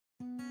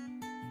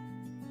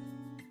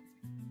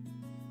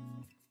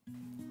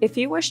If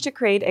you wish to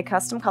create a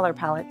custom color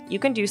palette, you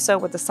can do so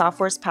with the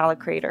software's Palette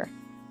Creator.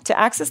 To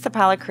access the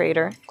Palette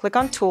Creator, click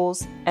on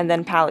Tools and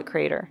then Palette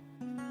Creator.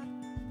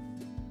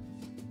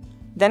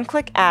 Then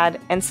click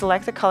Add and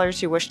select the colors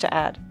you wish to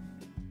add.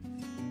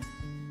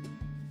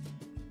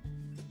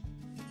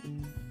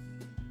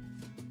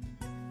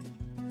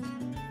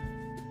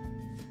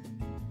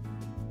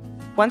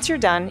 Once you're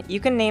done,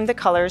 you can name the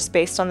colors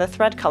based on the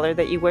thread color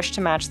that you wish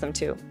to match them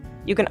to.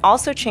 You can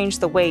also change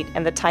the weight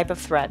and the type of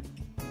thread.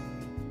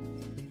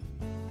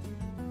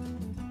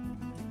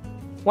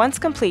 Once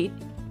complete,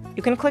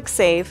 you can click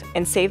Save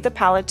and save the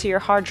palette to your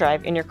hard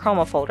drive in your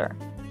Chroma folder.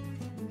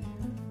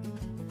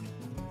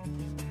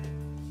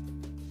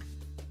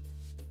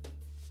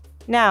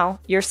 Now,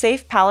 your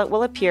saved palette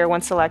will appear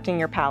when selecting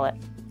your palette.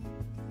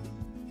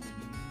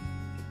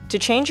 To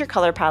change your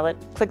color palette,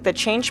 click the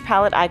Change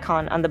Palette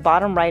icon on the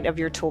bottom right of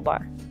your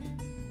toolbar.